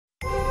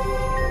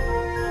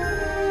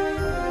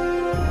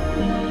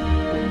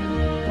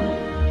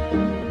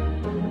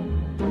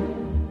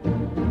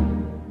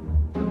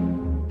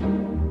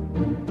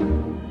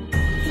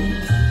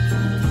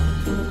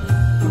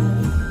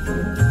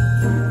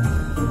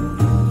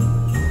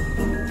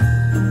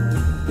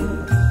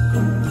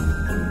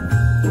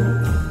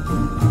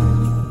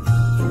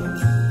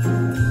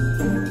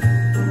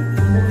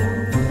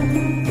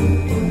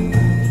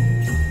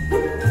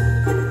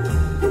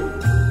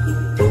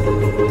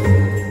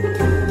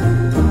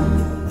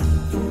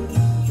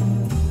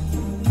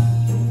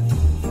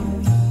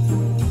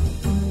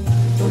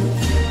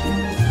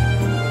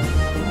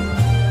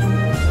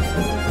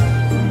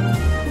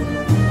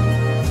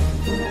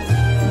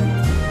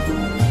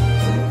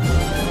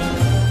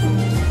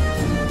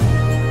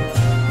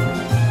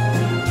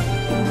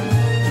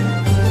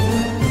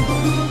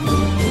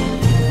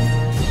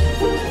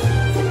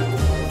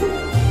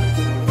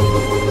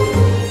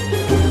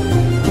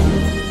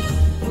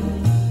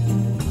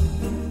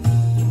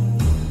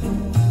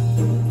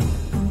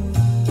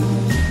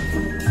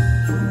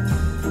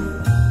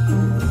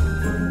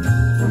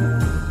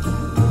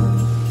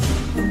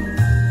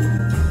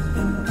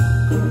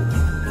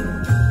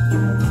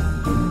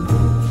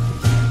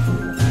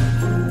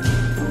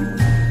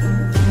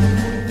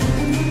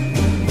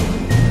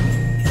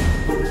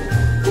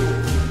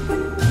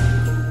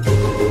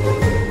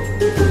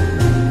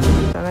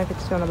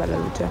bella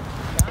luce.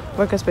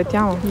 Vuoi che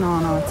aspettiamo? No,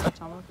 no,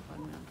 facciamo che fa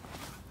niente.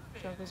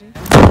 Cioè così?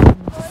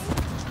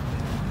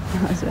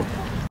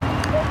 Aspetta.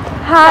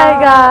 Hi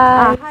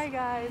guys! Hi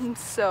guys!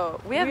 So,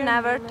 we have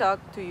never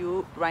talked to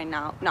you right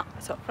now. No,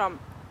 so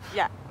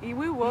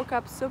we woke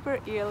up super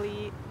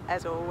early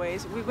as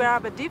always. We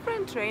grabbed a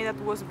different train that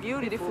was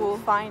beautiful.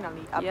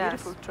 Finally, a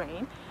beautiful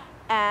train.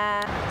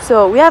 And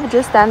so we have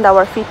just done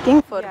our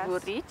fitting for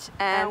Woolrich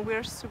and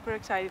we're super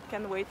excited.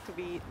 Can't wait to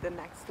be the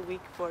next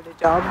week for the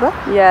job.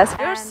 Yes,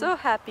 we're so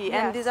happy.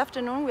 And this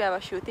afternoon we have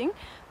a shooting,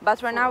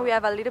 but right now we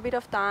have a little bit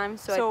of time,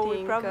 so I think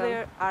we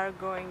probably are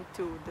going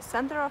to the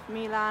center of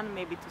Milan,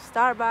 maybe to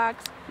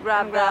Starbucks,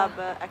 grab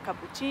a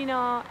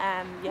cappuccino,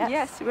 and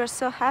yes, we're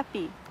so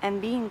happy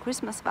and being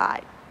Christmas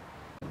vibe.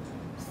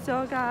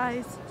 So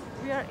guys,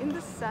 we are in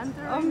the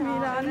center of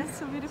Milan, and it's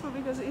so beautiful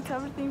because it's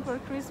everything for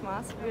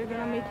Christmas. We're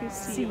gonna make you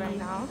see right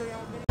now.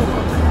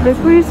 The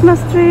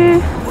Christmas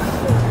tree,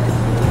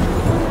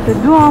 the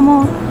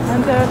Duomo,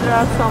 and there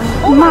are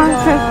some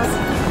markets.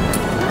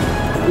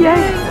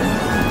 Yay!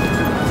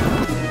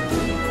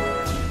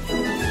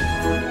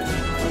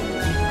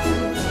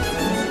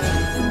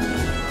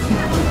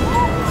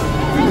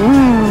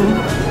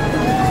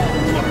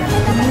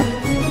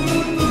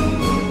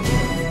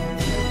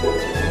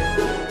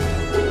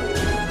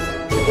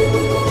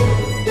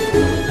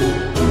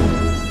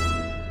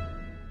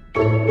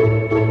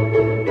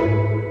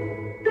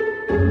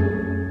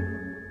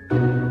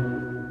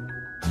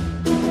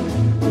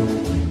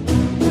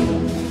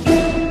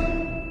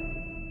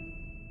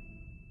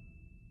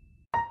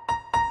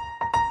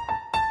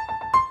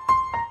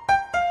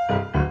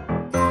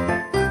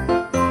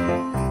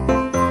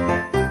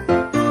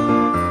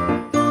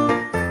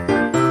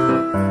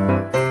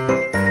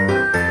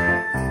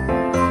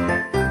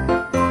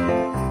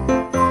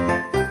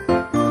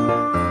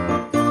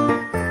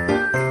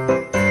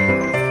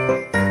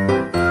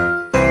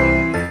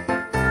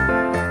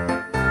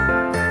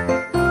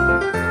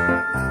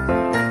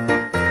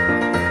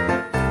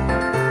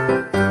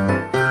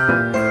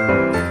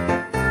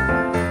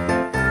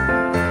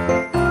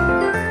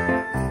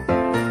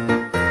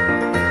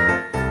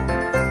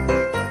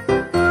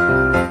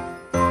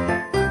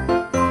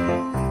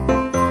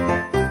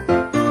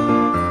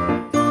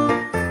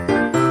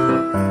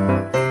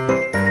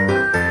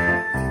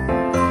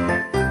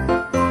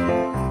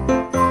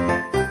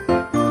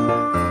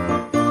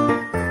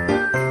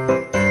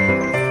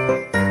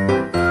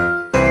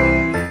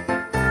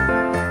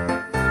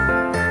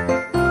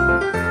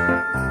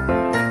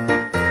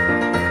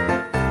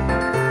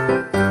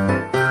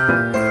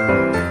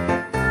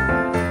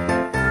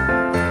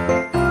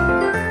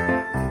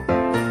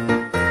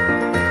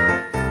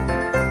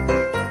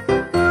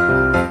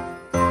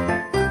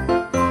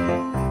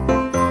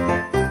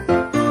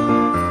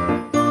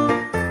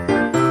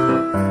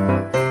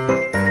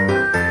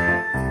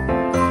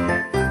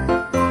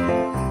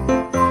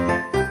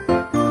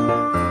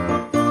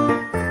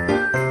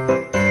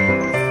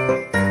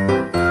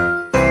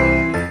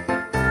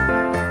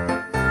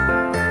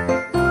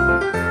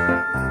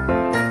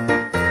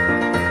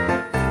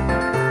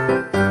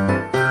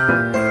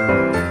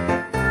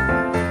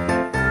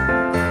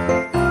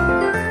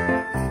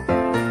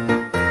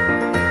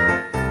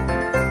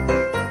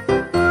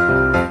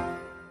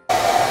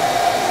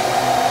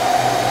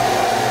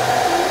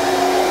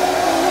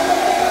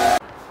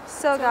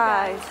 So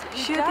guys,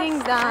 shooting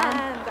done.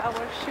 And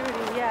our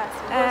shooting, yes,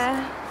 it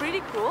was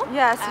pretty cool.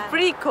 Yes,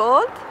 pretty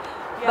cold,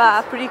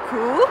 but pretty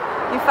cool.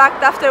 In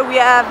fact, after we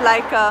have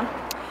like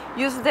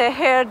used the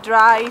hair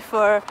dry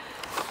for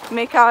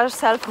make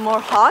ourselves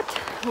more hot,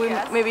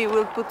 maybe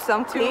we'll put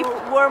some clip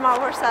to warm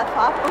ourselves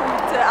up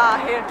with a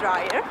hair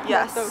dryer.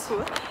 Yes, that's so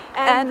cool.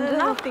 And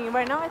nothing.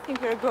 Right now, I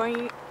think we're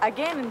going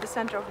again in the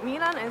center of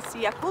Milan and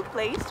see a cool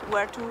place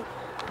where to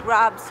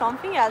grab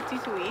something healthy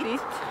to eat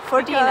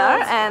for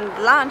dinner and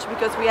lunch,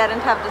 because we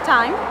hadn't have the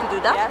time to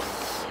do that.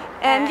 Yes.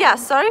 And yeah,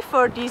 sorry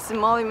for these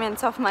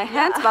movements of my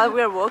hands, but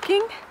we're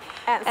walking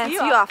and see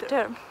you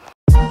after.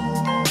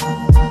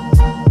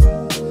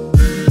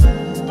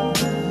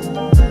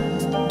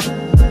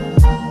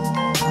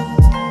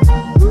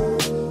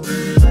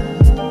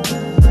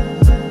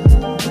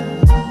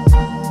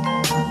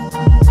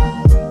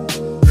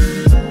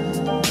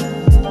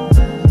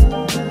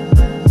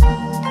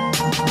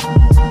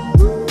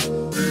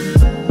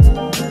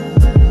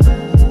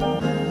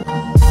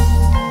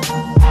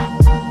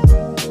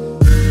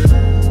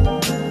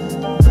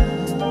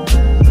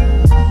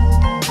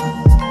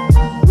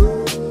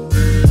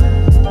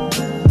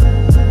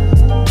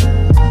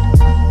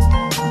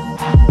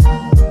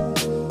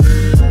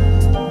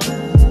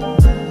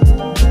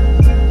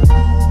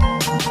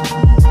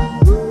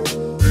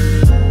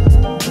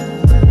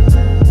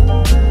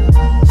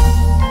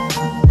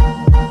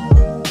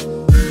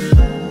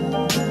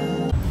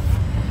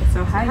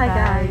 Hi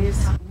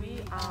guys!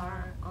 We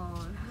are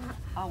on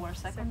our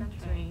second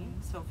train,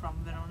 so from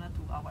Verona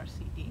to our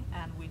city,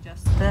 and we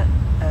just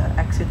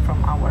exit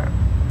from our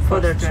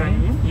further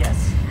train.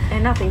 Yes.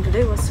 And nothing,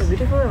 today was so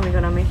beautiful, and we're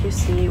gonna make you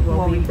see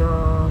what we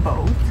got.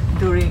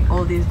 during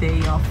all this day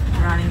of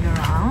running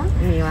around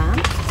Milan.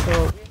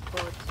 So we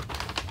bought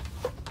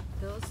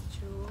those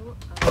two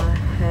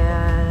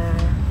hair.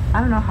 I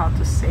don't know how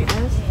to say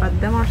this, but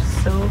them are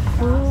so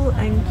cool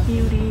and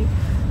cutie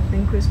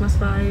and Christmas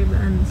vibe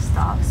and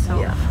stuff. So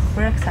Yeah.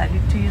 we're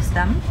excited to use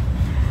them.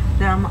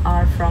 Them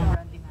are from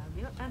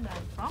Melville and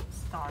I'm from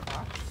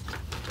Starbucks.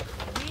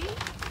 We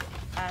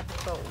had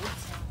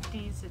both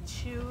these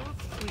two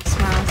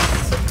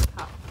Christmas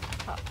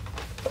cup.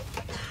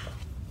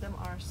 Them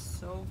are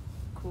so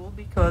cool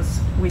because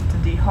with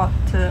the hot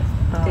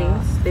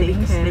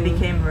Things, they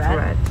became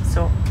red.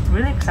 So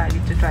really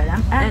excited to try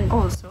them. And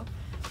also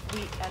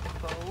we had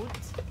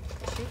both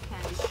two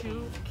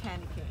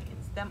candy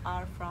canes. Them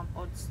are from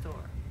Odd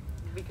Store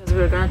Because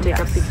we're gonna take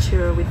a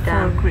picture with for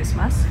them.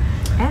 Christmas.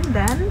 And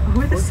then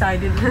we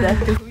decided that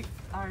we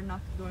are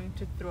not going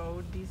to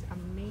throw this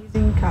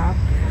amazing cup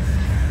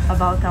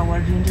about our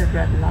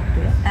gingerbread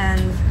latte.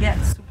 And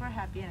yeah, super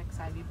happy and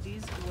excited.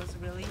 This was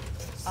really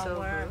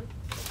So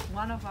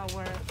one of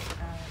our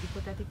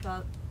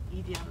hypothetical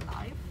ideal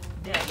life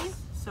days.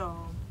 So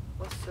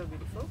Was so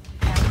beautiful.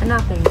 And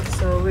nothing.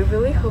 So we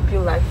really hope you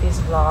like this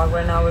vlog.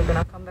 Right now we're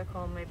gonna come back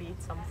home, maybe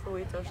eat some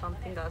fruit or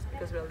something else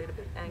because we're a little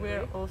bit angry.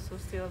 we're also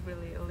still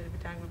really a little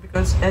bit angry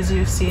because as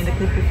you see in the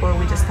clip before,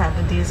 we just had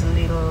these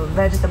little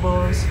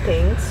vegetables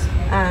Things.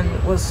 and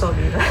it was so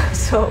good.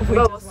 So we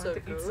But just was so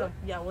want to eat good. some.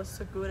 Yeah, it was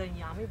so good and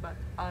yummy, but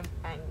I'm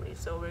angry.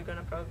 So we're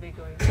gonna probably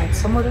going to eat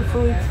some other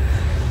food.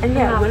 And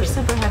yeah, we're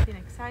Nothing. super happy and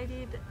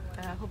excited.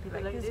 Hope you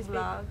like this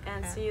vlog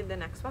and see you in the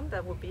next one.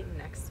 That will be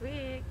next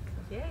week.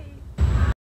 Yay!